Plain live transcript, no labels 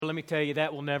Let me tell you,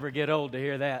 that will never get old to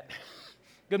hear that.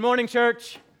 Good morning,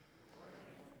 church.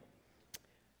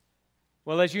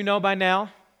 Well, as you know by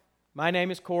now, my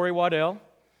name is Corey Waddell.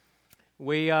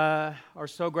 We are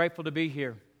so grateful to be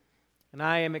here. And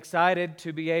I am excited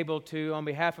to be able to, on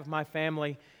behalf of my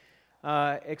family,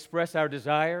 express our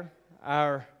desire,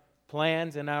 our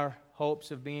plans, and our hopes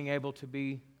of being able to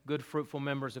be good, fruitful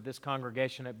members of this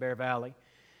congregation at Bear Valley.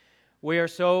 We are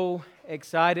so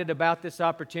excited about this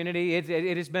opportunity.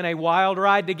 It has been a wild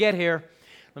ride to get here,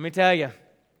 let me tell you.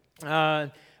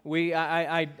 I've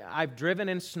driven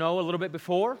in snow a little bit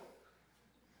before.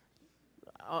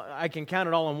 I can count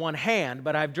it all on one hand,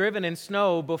 but I've driven in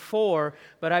snow before,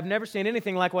 but I've never seen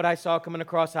anything like what I saw coming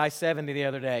across I-70 the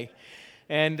other day.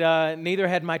 And neither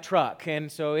had my truck,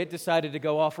 and so it decided to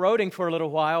go off-roading for a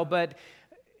little while, but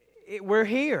we're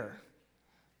here.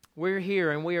 We're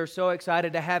here, and we are so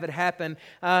excited to have it happen.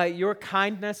 Your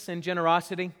kindness and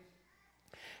generosity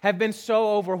have been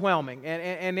so overwhelming,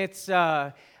 and it's.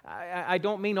 I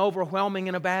don't mean overwhelming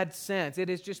in a bad sense. It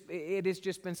has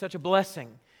just been such a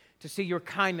blessing to see your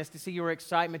kindness, to see your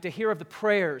excitement, to hear of the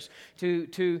prayers,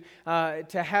 to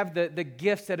have the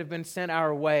gifts that have been sent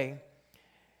our way,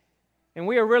 and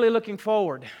we are really looking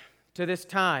forward to this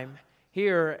time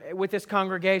here with this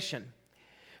congregation.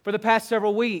 For the past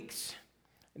several weeks,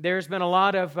 there's been a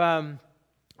lot of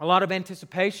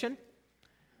anticipation,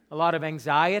 a lot of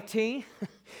anxiety, a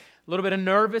little bit of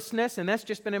nervousness, and that's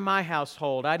just been in my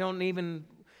household. I don't even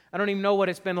know what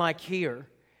it's been like here.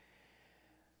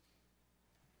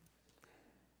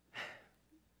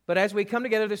 But as we come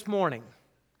together this morning,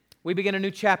 we begin a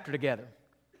new chapter together.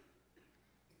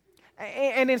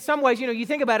 And in some ways, you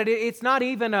think about it, it's not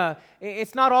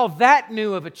all that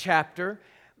new of a chapter,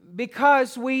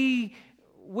 because we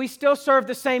still serve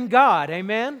the same God,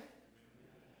 amen?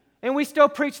 And we still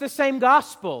preach the same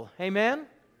gospel, amen?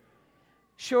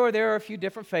 Sure, there are a few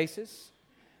different faces.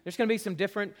 There's going to be some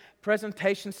different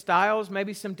presentation styles,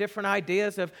 maybe some different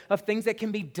ideas of things that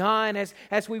can be done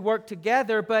as we work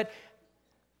together, but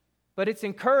it's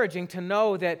encouraging to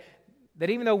know that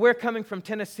even though we're coming from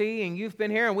Tennessee and you've been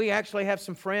here, and we actually have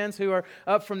some friends who are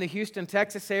up from the Houston,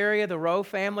 Texas area, the Rowe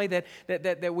family,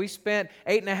 that we spent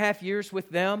 8.5 years with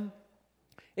them,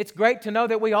 it's great to know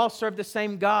that we all serve the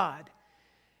same God.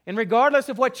 And regardless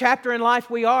of what chapter in life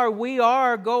we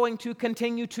are going to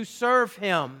continue to serve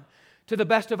Him to the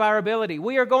best of our ability.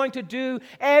 We are going to do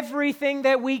everything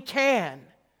that we can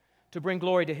to bring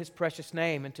glory to His precious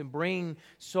name and to bring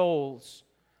souls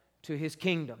to His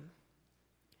kingdom.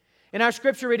 In our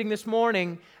scripture reading this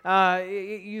morning,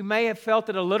 you may have felt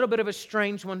it a little bit of a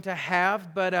strange one to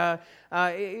have, but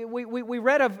we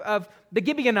read of the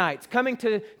Gibeonites coming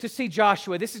to see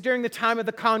Joshua. This is during the time of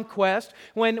the conquest,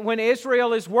 when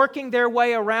Israel is working their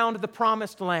way around the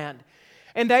promised land.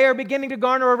 And they are beginning to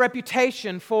garner a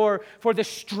reputation for the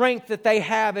strength that they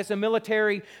have as a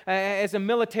military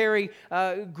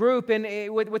group,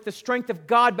 and with the strength of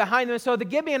God behind them. So the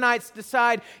Gibeonites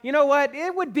decide, you know what?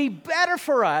 It would be better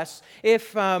for us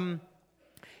if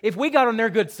we got on their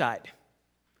good side.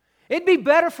 It'd be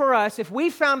better for us if we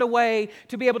found a way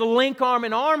to be able to link arm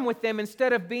in arm with them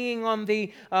instead of being on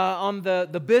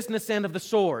the business end of the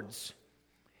swords.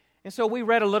 And so we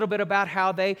read a little bit about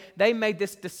how they made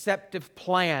this deceptive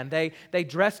plan. They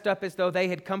dressed up as though they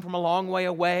had come from a long way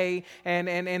away,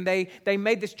 and they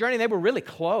made this journey. They were really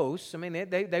close. I mean,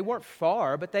 they weren't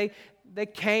far, but they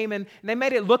came and they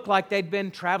made it look like they'd been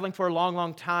traveling for a long,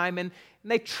 long time. And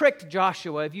they tricked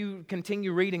Joshua. If you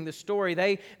continue reading the story,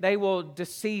 they will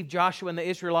deceive Joshua and the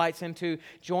Israelites into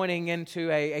joining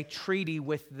into a treaty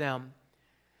with them.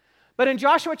 But in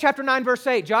Joshua chapter 9, verse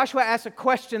 8, Joshua asks a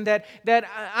question that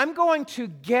I'm going to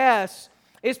guess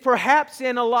is perhaps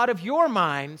in a lot of your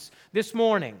minds this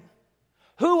morning.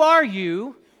 Who are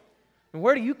you, and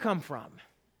where do you come from?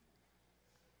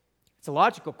 It's a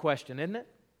logical question, isn't it?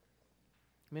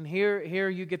 I mean, here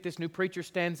you get this new preacher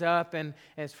stands up, and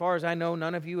as far as I know,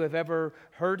 none of you have ever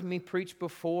heard me preach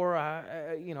before.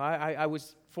 I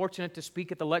was fortunate to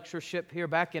speak at the lectureship here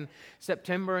back in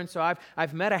September, and so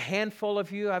I've met a handful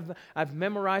of you. I've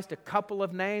memorized a couple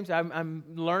of names. I'm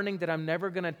learning that I'm never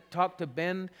going to talk to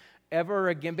Ben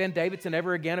Davidson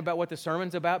ever again about what the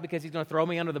sermon's about, because he's going to throw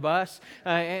me under the bus.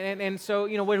 And so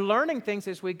we're learning things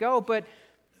as we go. But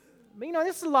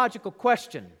this is a logical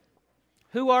question: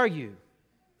 who are you?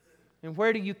 And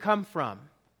where do you come from?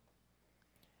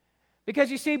 Because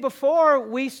you see, before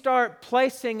we start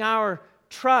placing our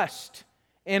trust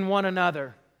in one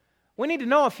another, we need to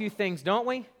know a few things, don't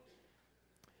we?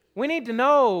 We need to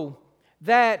know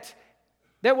that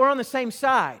we're on the same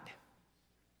side.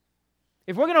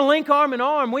 If we're going to link arm in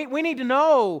arm, we need to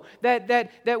know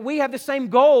that we have the same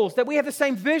goals, that we have the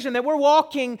same vision, that we're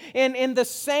walking in the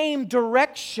same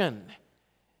direction.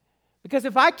 Because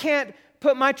if I can't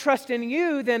put my trust in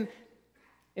you, then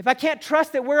if I can't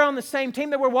trust that we're on the same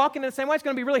team, that we're walking in the same way, it's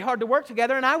going to be really hard to work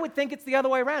together. And I would think it's the other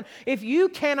way around. If you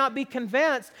cannot be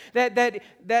convinced that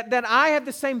I have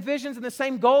the same visions and the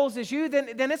same goals as you, then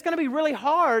it's going to be really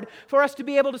hard for us to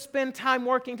be able to spend time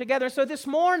working together. So this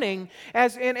morning,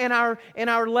 as in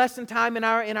our lesson time, in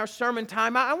our sermon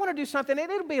time, I want to do something.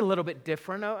 It'll be a little bit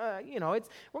different. We're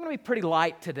going to be pretty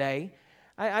light today.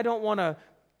 I don't want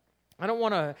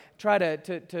to try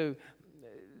to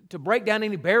break down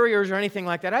any barriers or anything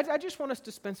like that. I just want us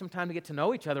to spend some time to get to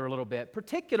know each other a little bit.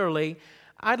 Particularly,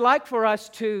 I'd like for us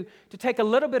to take a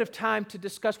little bit of time to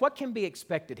discuss what can be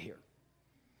expected here.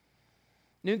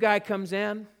 New guy comes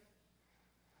in,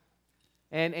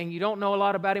 and you don't know a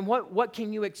lot about him. What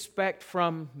can you expect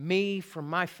from me, from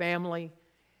my family,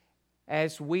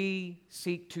 as we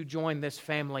seek to join this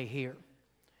family here?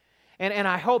 And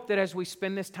I hope that as we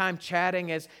spend this time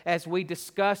chatting, as we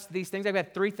discuss these things, I've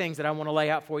got 3 things that I want to lay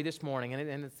out for you this morning,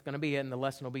 and it's going to be it, and the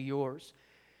lesson will be yours.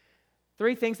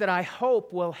 3 things that I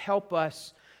hope will help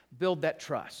us build that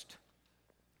trust,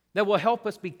 that will help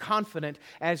us be confident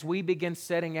as we begin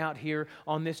setting out here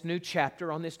on this new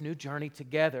chapter, on this new journey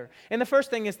together. And the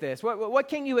first thing is this. What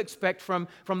can you expect from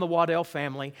the Waddell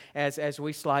family as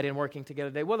we slide in working together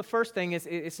today? Well, the first thing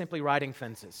is simply riding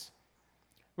fences.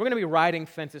 We're going to be riding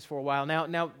fences for a while.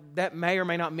 Now, that may or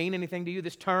may not mean anything to you,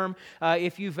 this term.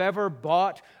 If you've ever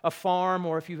bought a farm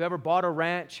or if you've ever bought a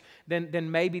ranch,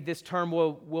 then maybe this term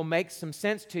will make some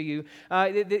sense to you.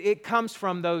 It comes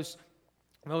from the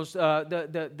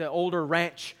older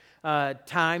ranch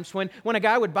times when a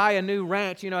guy would buy a new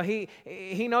ranch.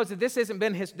 He knows that this hasn't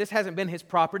been his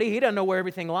property. He doesn't know where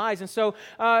everything lies, and so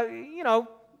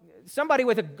somebody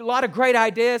with a lot of great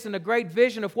ideas and a great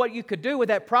vision of what you could do with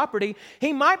that property,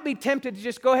 he might be tempted to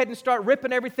just go ahead and start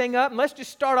ripping everything up and let's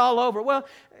just start all over. Well,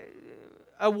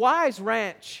 a wise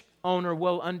ranch owner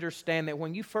will understand that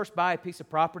when you first buy a piece of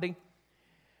property,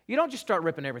 you don't just start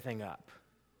ripping everything up.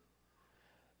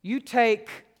 You take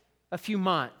a few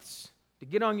months to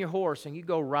get on your horse and you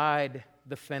go ride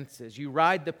the fences. You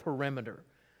ride the perimeter.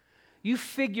 You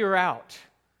figure out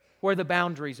where the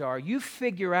boundaries are. You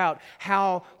figure out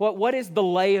what is the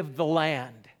lay of the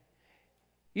land.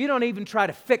 You don't even try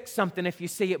to fix something if you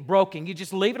see it broken. You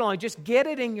just leave it alone. Just get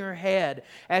it in your head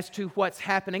as to what's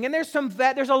happening. And there's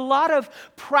a lot of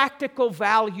practical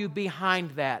value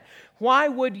behind that. Why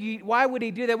would he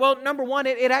do that? Well, number one,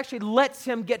 it actually lets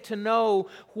him get to know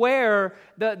where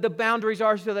the boundaries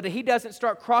are so that he doesn't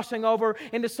start crossing over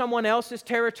into someone else's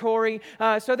territory,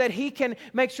 so that he can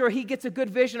make sure he gets a good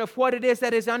vision of what it is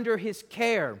that is under his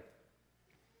care.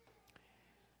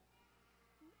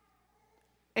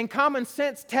 And common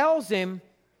sense tells him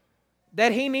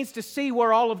that he needs to see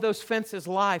where all of those fences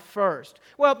lie first.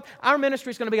 Well, our ministry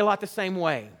is going to be a lot the same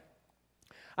way.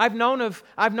 I've known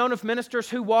of ministers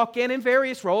who walk in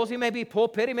various roles. He may be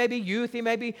pulpit, he may be youth, he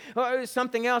may be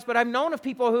something else. But I've known of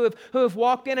people who have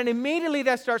walked in and immediately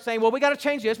they start saying, well, we got to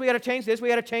change this, we got to change this, we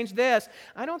got to change this.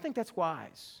 I don't think that's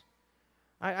wise.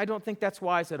 I don't think that's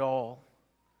wise at all.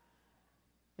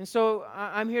 And so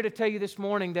I'm here to tell you this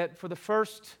morning that for the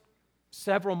first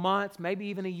several months, maybe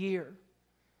even a year,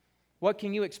 what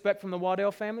can you expect from the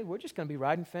Waddell family? We're just going to be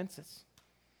riding fences.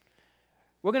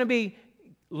 We're going to be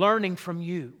learning from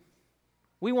you.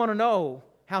 We want to know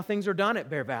how things are done at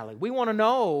Bear Valley. We want to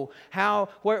know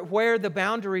where the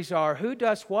boundaries are, who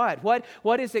does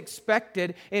what is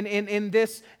expected in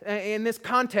this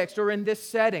context or in this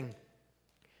setting.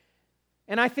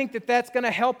 And I think that that's going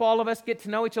to help all of us get to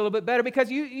know each other a little bit better, because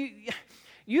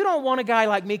you don't want a guy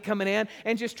like me coming in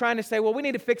and just trying to say, well, we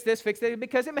need to fix this,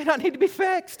 because it may not need to be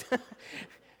fixed.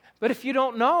 But if you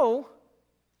don't know,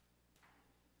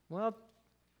 well,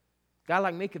 a guy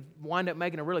like me could wind up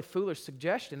making a really foolish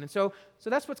suggestion. And so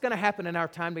that's what's going to happen in our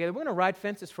time together. We're going to ride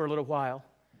fences for a little while.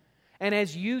 And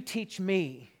as you teach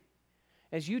me,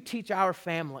 as you teach our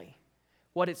family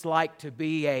what it's like to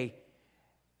be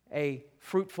a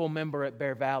fruitful member at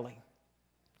Bear Valley,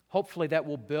 hopefully that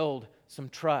will build some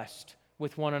trust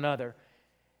with one another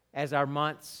as our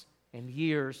months and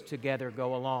years together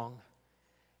go along.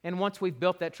 And once we've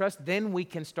built that trust, then we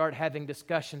can start having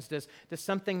discussions. Does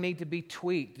something need to be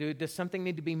tweaked? Does something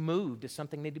need to be moved? Does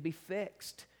something need to be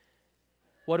fixed?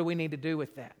 What do we need to do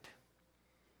with that?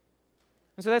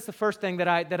 And so that's the first thing that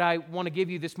I want to give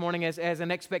you this morning as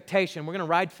an expectation. We're going to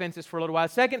ride fences for a little while.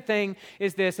 Second thing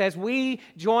is this: as we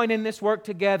join in this work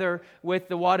together with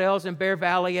the Waddells and Bear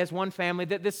Valley as one family,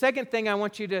 the second thing I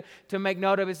want you to make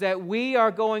note of is that we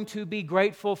are going to be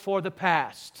grateful for the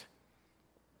past.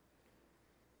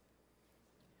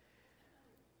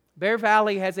 Bear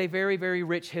Valley has a very, very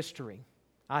rich history,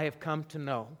 I have come to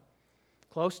know.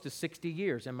 Close to 60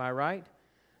 years, am I right?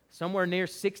 Somewhere near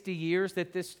 60 years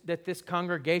that this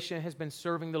congregation has been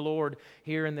serving the Lord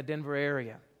here in the Denver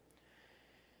area.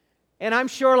 And I'm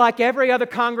sure, like every other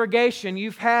congregation,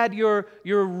 you've had your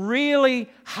really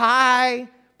high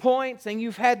points and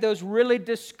you've had those really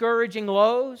discouraging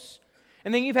lows,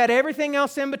 and then you've had everything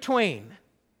else in between.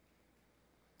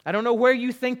 I don't know where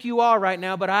you think you are right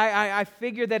now, but I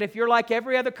figure that if you're like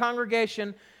every other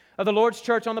congregation of the Lord's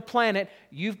church on the planet,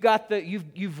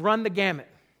 you've run the gamut.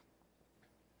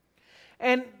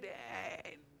 And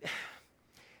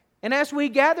as we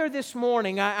gather this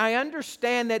morning, I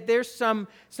understand that there's some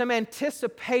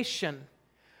anticipation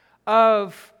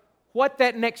of what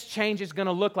that next change is going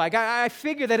to look like. I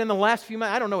figure that in the last few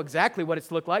months, I don't know exactly what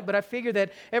it's looked like, but I figure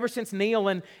that ever since Neil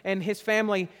and his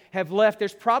family have left,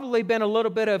 there's probably been a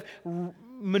little bit of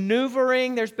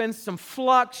maneuvering. There's been some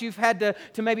flux. You've had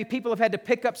to maybe people have had to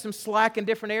pick up some slack in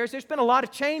different areas. There's been a lot of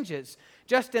changes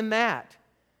just in that.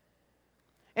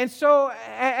 And so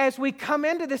as we come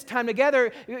into this time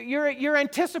together, you're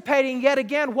anticipating yet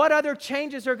again what other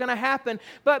changes are going to happen.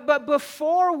 But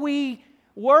before we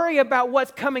worry about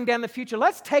what's coming down the future,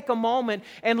 let's take a moment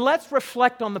and let's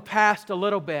reflect on the past a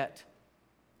little bit.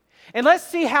 And let's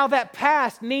see how that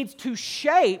past needs to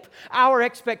shape our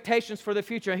expectations for the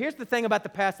future. And here's the thing about the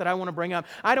past that I want to bring up.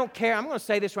 I don't care. I'm going to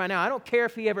say this right now. I don't care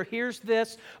if he ever hears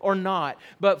this or not.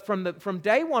 But from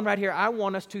day one right here, I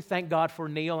want us to thank God for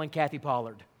Neil and Kathy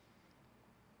Pollard.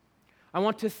 I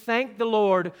want to thank the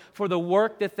Lord for the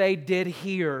work that they did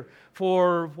here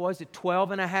for,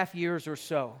 12 and a half years or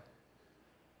so.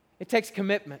 It takes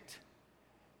commitment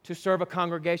to serve a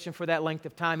congregation for that length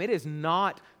of time. It is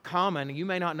not common. You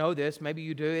may not know this, maybe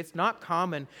you do. It's not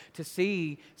common to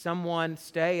see someone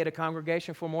stay at a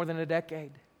congregation for more than a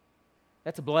decade.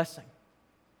 That's a blessing.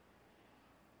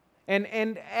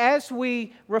 And as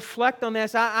we reflect on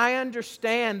this, I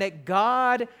understand that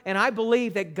God, and I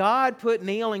believe that God put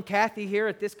Neil and Kathy here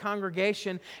at this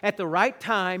congregation at the right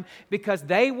time because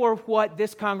they were what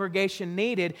this congregation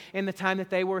needed in the time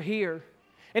that they were here.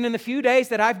 And in the few days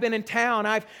that I've been in town,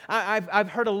 I've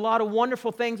heard a lot of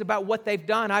wonderful things about what they've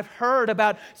done. I've heard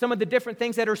about some of the different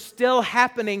things that are still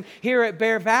happening here at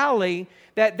Bear Valley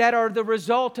that are the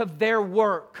result of their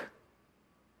work.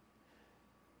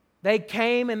 They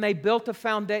came and they built a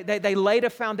foundation. They laid a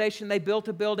foundation. They built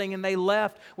a building, and they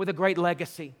left with a great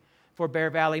legacy for Bear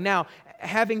Valley. Now,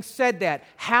 having said that,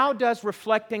 how does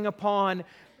reflecting upon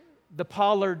the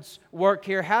Pollards' work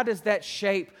here, how does that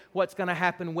shape what's going to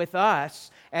happen with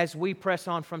us as we press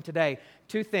on from today?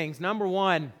 Two things. Number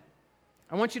one,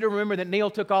 I want you to remember that Neil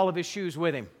took all of his shoes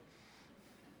with him.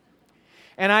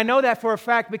 And I know that for a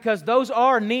fact because those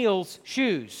are Neil's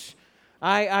shoes.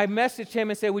 I messaged him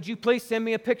and said, would you please send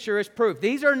me a picture as proof?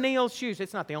 These are Neil's shoes.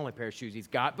 It's not the only pair of shoes he's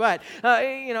got, but,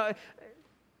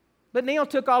 but Neil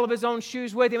took all of his own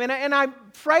shoes with him. And I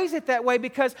phrase it that way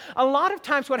because a lot of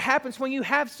times what happens when you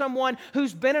have someone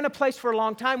who's been in a place for a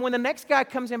long time, when the next guy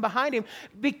comes in behind him,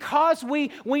 because we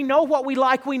know what we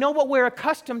like, we know what we're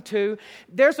accustomed to,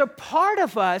 there's a part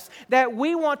of us that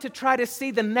we want to try to see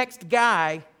the next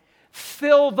guy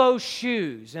fill those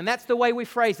shoes. And that's the way we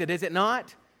phrase it, is it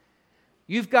not?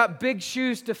 You've got big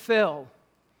shoes to fill.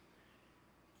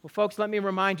 Well, folks, let me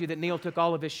remind you that Neil took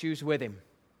all of his shoes with him.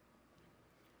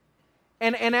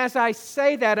 And as I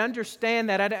say that, understand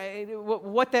that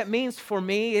what that means for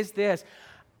me is this.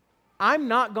 I'm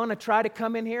not going to try to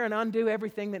come in here and undo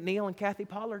everything that Neil and Kathy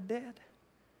Pollard did.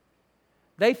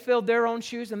 They filled their own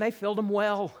shoes and they filled them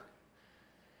well.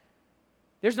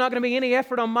 There's not going to be any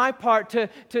effort on my part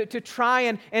to try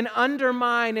and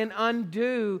undermine and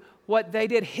undo what they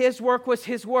did. His work was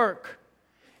his work.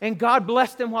 And God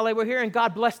blessed them while they were here, and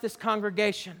God blessed this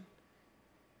congregation.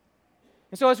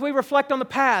 And so as we reflect on the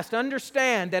past,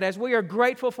 understand that as we are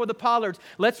grateful for the Pollards,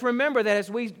 let's remember that as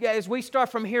we start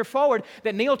from here forward,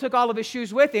 that Neil took all of his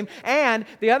shoes with him, and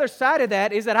the other side of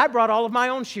that is that I brought all of my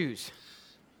own shoes.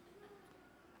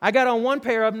 I got on one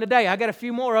pair of them today. I got a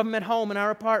few more of them at home in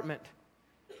our apartment.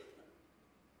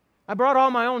 I brought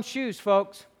all my own shoes,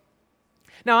 folks.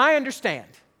 Now, I understand,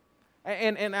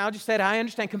 and I'll just say that I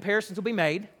understand comparisons will be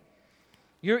made.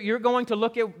 You're going to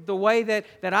look at the way that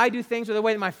I do things or the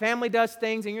way that my family does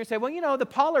things, and you're going to say, well, the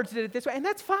Pollards did it this way, and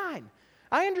that's fine.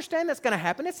 I understand that's going to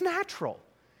happen. It's natural.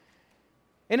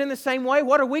 And in the same way,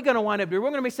 what are we going to wind up doing? We're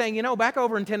going to be saying, back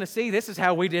over in Tennessee, this is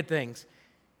how we did things.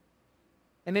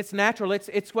 And it's natural.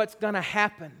 It's what's going to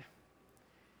happen.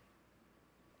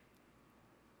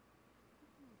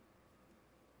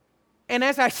 And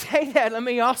as I say that,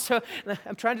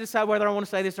 I'm trying to decide whether I want to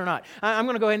say this or not. I'm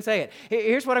going to go ahead and say it.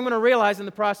 Here's what I'm going to realize in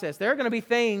the process. There are going to be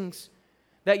things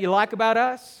that you like about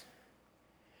us.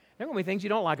 There are going to be things you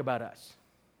don't like about us.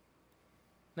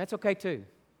 And that's okay too.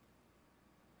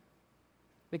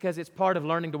 Because it's part of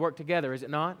learning to work together, is it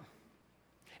not?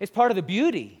 It's part of the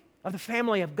beauty of the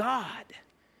family of God.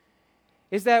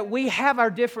 Is that we have our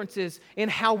differences in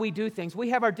how we do things.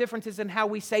 We have our differences in how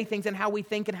we say things and how we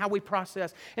think and how we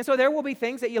process. And so there will be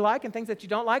things that you like and things that you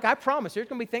don't like. I promise there's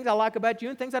going to be things I like about you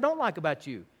and things I don't like about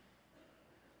you.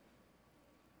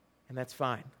 And that's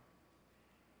fine.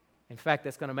 In fact,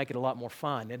 that's going to make it a lot more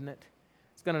fun, isn't it?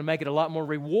 It's going to make it a lot more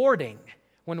rewarding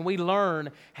when we learn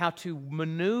how to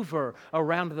maneuver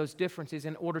around those differences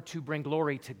in order to bring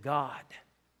glory to God.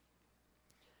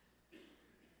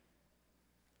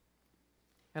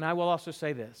 And I will also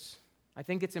say this. I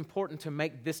think it's important to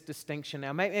make this distinction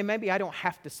now. Maybe I don't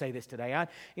have to say this today. I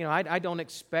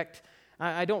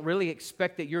don't really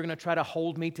expect that you're going to try to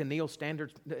hold me to Neil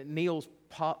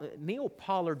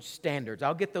Pollard's standards.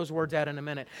 I'll get those words out in a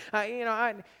minute.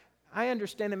 I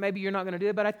understand that maybe you're not going to do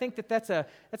it, but I think that's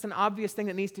an obvious thing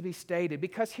that needs to be stated.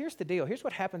 Because here's the deal. Here's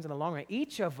what happens in the long run.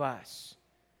 Each of us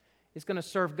is going to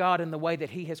serve God in the way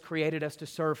that He has created us to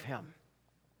serve Him.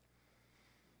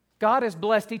 God has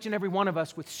blessed each and every one of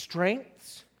us with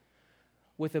strengths,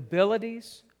 with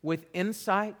abilities, with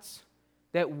insights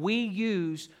that we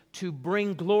use to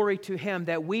bring glory to Him,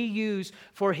 that we use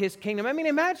for His kingdom.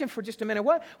 Imagine for just a minute,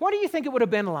 what do you think it would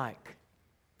have been like?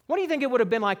 What do you think it would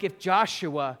have been like if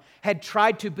Joshua had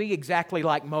tried to be exactly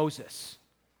like Moses?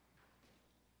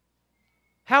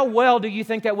 How well do you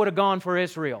think that would have gone for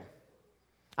Israel?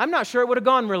 I'm not sure it would have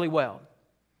gone really well.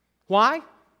 Why?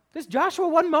 Because Joshua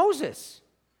wasn't Moses.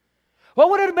 What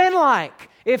would it have been like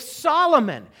if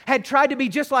Solomon had tried to be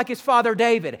just like his father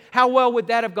David? How well would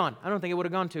that have gone? I don't think it would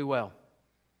have gone too well.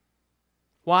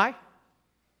 Why?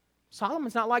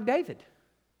 Solomon's not like David.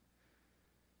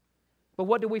 But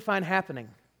what do we find happening?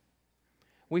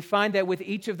 We find that with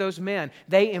each of those men,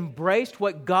 they embraced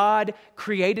what God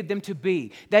created them to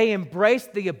be. They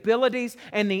embraced the abilities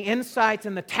and the insights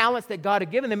and the talents that God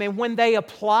had given them. And when they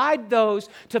applied those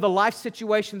to the life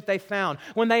situations they found,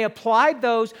 when they applied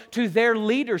those to their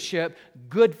leadership,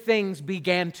 good things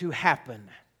began to happen.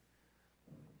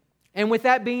 And with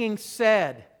that being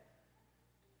said,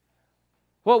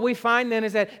 what we find then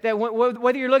is that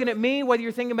whether you're looking at me, whether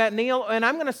you're thinking about Neil, and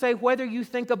I'm going to say whether you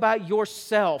think about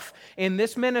yourself in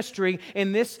this ministry,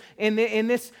 in this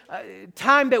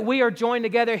time that we are joined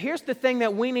together, here's the thing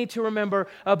that we need to remember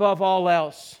above all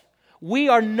else. We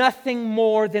are nothing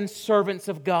more than servants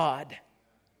of God.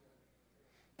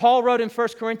 Paul wrote in 1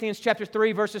 Corinthians chapter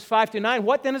 3, verses 5-9,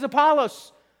 what then is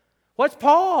Apollos? What's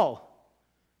Paul?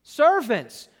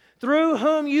 Servants, through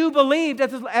whom you believed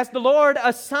as the Lord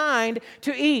assigned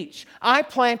to each. I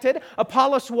planted,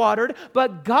 Apollos watered,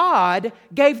 but God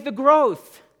gave the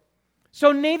growth.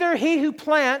 So neither he who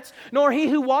plants nor he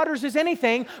who waters is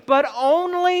anything, but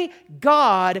only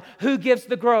God who gives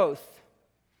the growth.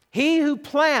 He who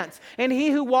plants and he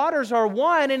who waters are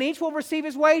one, and each will receive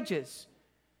his wages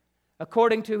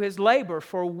according to his labor.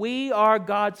 For we are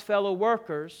God's fellow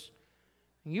workers.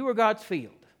 You are God's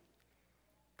field,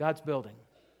 God's building.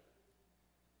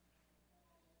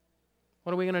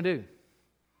 What are we going to do?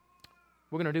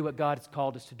 We're going to do what God has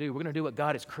called us to do. We're going to do what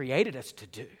God has created us to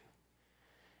do.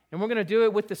 And we're going to do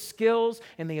it with the skills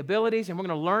and the abilities, and we're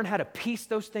going to learn how to piece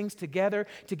those things together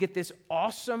to get this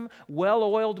awesome,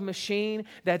 well-oiled machine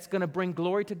that's going to bring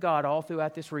glory to God all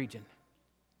throughout this region.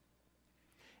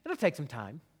 It'll take some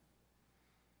time,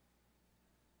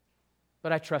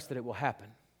 but I trust that it will happen.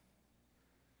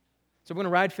 So we're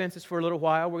going to ride fences for a little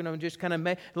while. We're going to just kind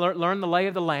of learn the lay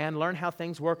of the land, learn how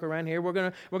things work around here. We're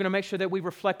going to make sure that we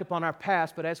reflect upon our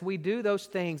past. But as we do those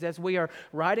things, as we are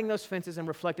riding those fences and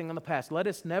reflecting on the past, let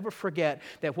us never forget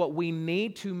that what we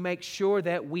need to make sure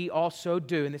that we also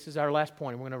do, and this is our last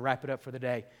point, and we're going to wrap it up for the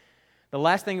day. The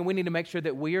last thing that we need to make sure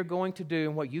that we are going to do,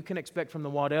 and what you can expect from the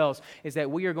Waddells, is that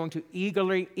we are going to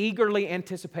eagerly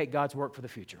anticipate God's work for the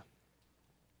future.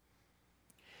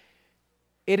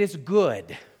 It is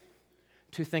good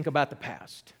to think about the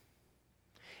past.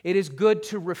 It is good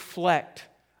to reflect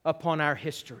upon our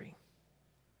history.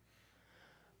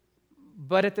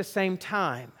 But at the same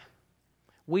time,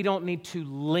 we don't need to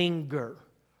linger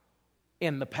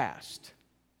in the past.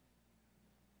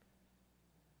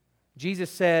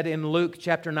 Jesus said in Luke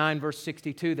chapter 9, verse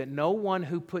 62, that no one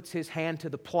who puts his hand to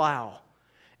the plow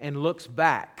and looks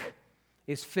back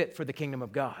is fit for the kingdom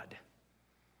of God.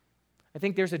 I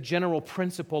think there's a general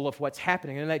principle of what's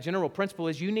happening, and that general principle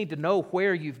is you need to know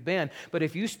where you've been. But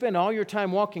if you spend all your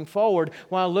time walking forward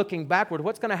while looking backward,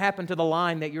 what's going to happen to the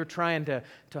line that you're trying to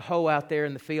hoe out there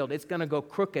in the field? It's going to go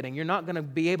crooked, and you're not going to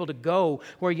be able to go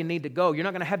where you need to go. You're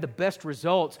not going to have the best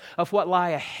results of what lie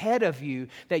ahead of you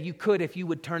that you could if you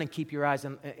would turn and keep your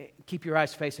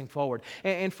eyes facing forward.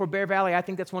 And for Bear Valley, I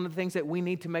think that's one of the things that we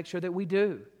need to make sure that we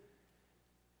do.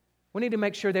 We need to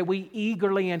make sure that we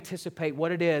eagerly anticipate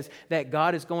what it is that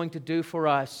God is going to do for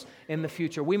us in the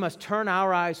future. We must turn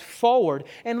our eyes forward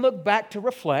and look back to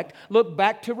reflect, look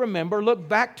back to remember, look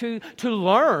back to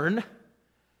learn,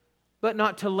 but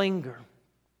not to linger.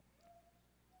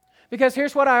 Because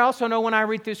here's what I also know when I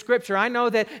read through Scripture. I know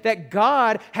that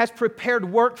God has prepared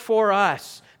work for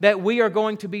us that we are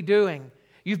going to be doing.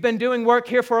 You've been doing work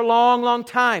here for a long, long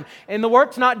time, and the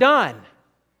work's not done.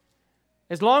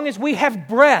 As long as we have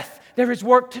breath, there is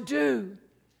work to do.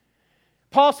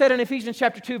 Paul said in Ephesians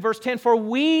chapter 2, verse 10, "For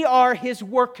we are His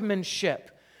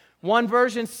workmanship." One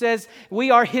version says,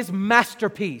 "We are His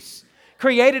masterpiece,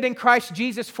 created in Christ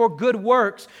Jesus for good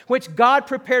works, which God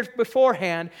prepared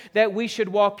beforehand that we should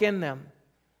walk in them."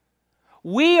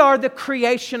 We are the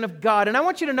creation of God. And I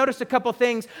want you to notice a couple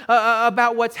things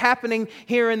about what's happening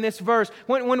here in this verse.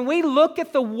 When we look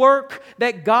at the work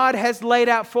that God has laid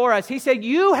out for us, He said,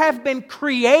 you have been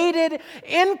created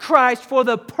in Christ for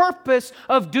the purpose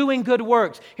of doing good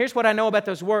works. Here's what I know about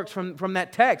those works from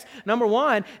that text. Number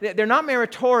one, they're not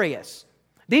meritorious.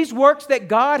 These works that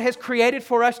God has created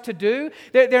for us to do,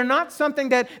 they're not something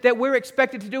that we're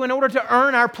expected to do in order to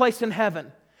earn our place in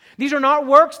heaven. These are not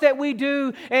works that we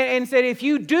do and say, if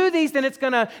you do these, then it's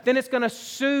gonna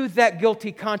soothe that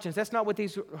guilty conscience. That's not what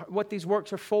these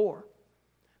works are for.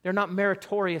 They're not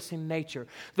meritorious in nature.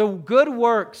 The good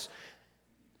works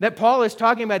that Paul is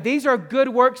talking about, these are good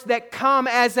works that come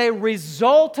as a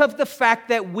result of the fact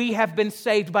that we have been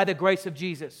saved by the grace of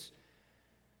Jesus.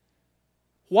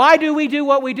 Why do we do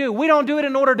what we do? We don't do it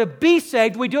in order to be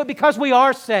saved. We do it because we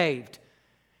are saved.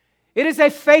 It is a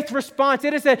faith response.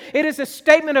 It is a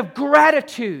statement of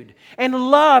gratitude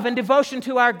and love and devotion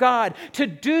to our God to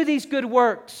do these good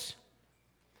works.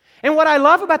 And what I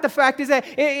love about the fact is that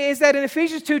in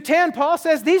Ephesians 2:10, Paul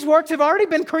says these works have already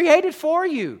been created for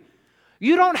you.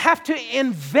 You don't have to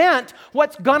invent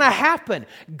what's going to happen.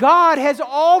 God has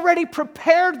already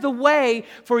prepared the way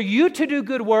for you to do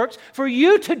good works, for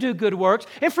you to do good works,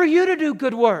 and for you to do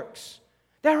good works.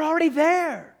 They're already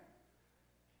there.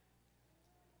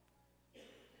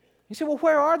 You say, well,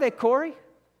 where are they, Corey?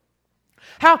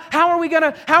 How are we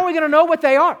gonna know what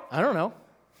they are? I don't know.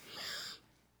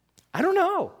 I don't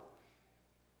know.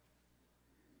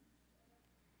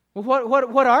 Well,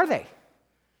 what are they?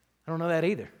 I don't know that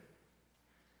either.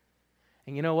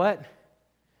 And you know what?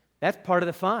 That's part of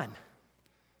the fun.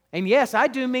 And yes, I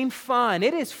do mean fun.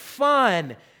 It is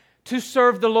fun to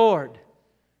serve the Lord.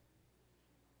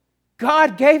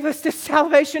 God gave us this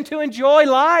salvation to enjoy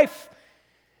life,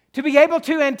 to be able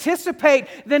to anticipate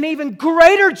an even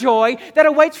greater joy that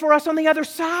awaits for us on the other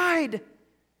side.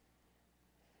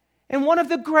 And one of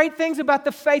the great things about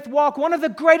the faith walk, one of the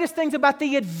greatest things about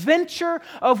the adventure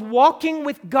of walking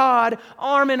with God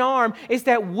arm in arm, is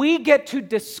that we get to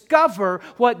discover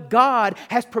what God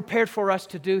has prepared for us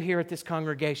to do here at this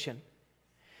congregation.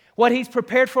 What He's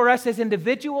prepared for us as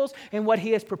individuals and what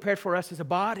He has prepared for us as a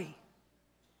body.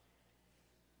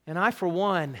 And I, for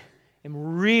one,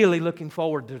 am really looking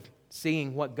forward to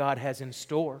seeing what God has in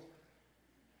store.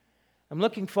 I'm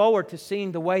looking forward to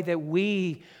seeing the way that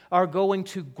we are going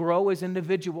to grow as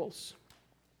individuals,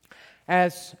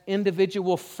 as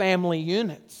individual family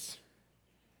units.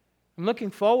 I'm looking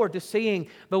forward to seeing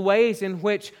the ways in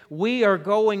which we are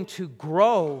going to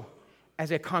grow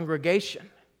as a congregation.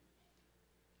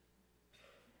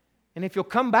 And if you'll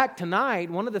come back tonight,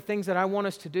 one of the things that I want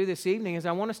us to do this evening is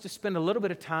I want us to spend a little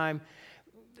bit of time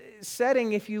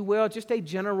setting, if you will, just a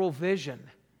general vision.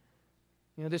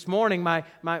 You know, this morning my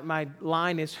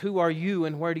line is, who are you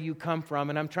and where do you come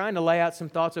from? And I'm trying to lay out some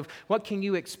thoughts of what can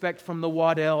you expect from the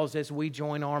Waddells as we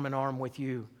join arm in arm with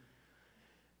you.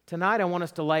 Tonight I want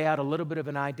us to lay out a little bit of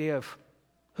an idea of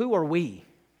who are we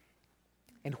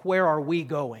and where are we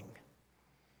going.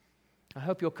 I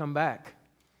hope you'll come back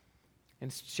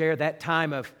and share that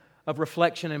time of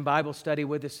reflection and Bible study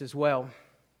with us as well.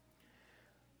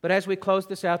 But as we close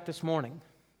this out this morning,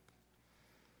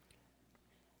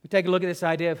 we take a look at this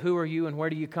idea of who are you and where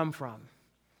do you come from.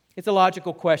 It's a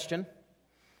logical question.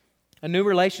 A new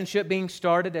relationship being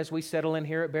started as we settle in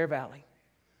here at Bear Valley.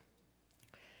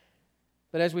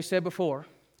 But as we said before,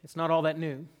 it's not all that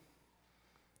new.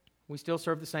 We still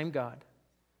serve the same God,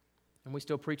 and we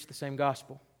still preach the same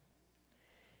gospel.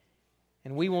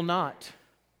 And we will not,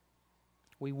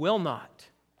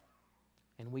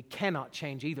 and we cannot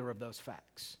change either of those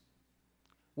facts.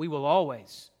 We will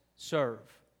always serve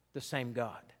the same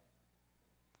God.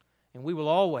 And we will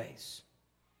always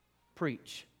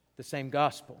preach the same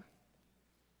gospel.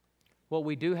 What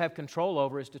we do have control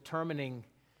over is determining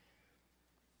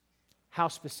how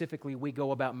specifically we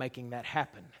go about making that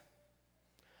happen.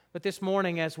 But this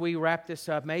morning, as we wrap this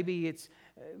up, maybe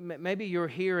you're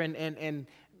here and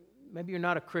maybe you're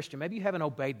not a Christian. Maybe you haven't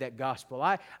obeyed that gospel.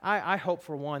 I hope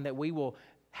for one that we will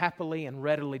happily and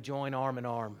readily join arm in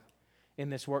arm in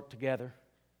this work together.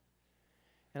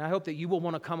 And I hope that you will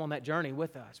want to come on that journey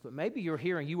with us. But maybe you're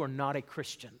here and you are not a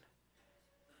Christian.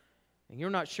 And you're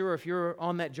not sure if you're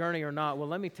on that journey or not. Well,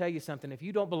 let me tell you something. If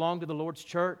you don't belong to the Lord's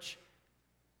church,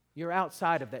 you're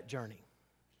outside of that journey.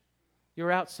 You're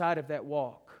outside of that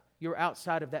walk. You're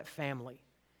outside of that family.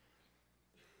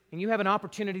 And you have an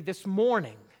opportunity this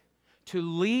morning to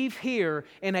leave here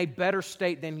in a better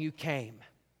state than you came.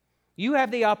 You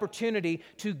have the opportunity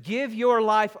to give your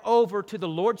life over to the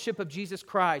Lordship of Jesus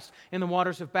Christ in the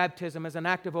waters of baptism as an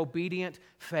act of obedient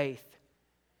faith.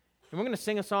 And we're going to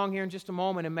sing a song here in just a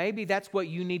moment, and maybe that's what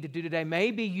you need to do today.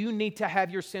 Maybe you need to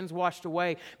have your sins washed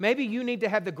away. Maybe you need to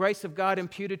have the grace of God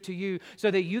imputed to you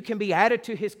so that you can be added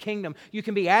to His kingdom, you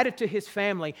can be added to His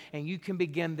family, and you can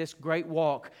begin this great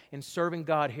walk in serving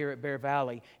God here at Bear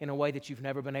Valley in a way that you've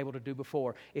never been able to do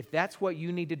before. If that's what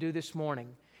you need to do this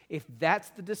morning, if that's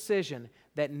the decision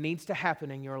that needs to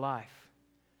happen in your life,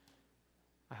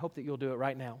 I hope that you'll do it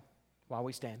right now while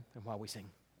we stand and while we sing.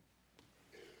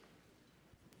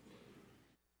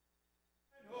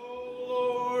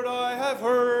 I have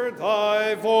heard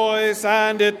thy voice,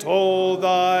 and it told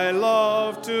thy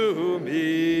love to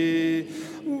me.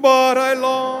 But I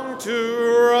long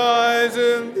to rise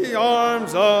in the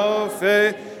arms of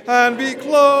faith and be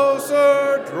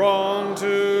closer drawn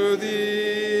to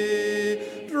thee.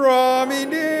 Draw me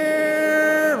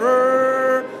nearer,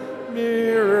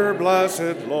 nearer,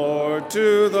 blessed Lord,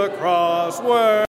 to the cross where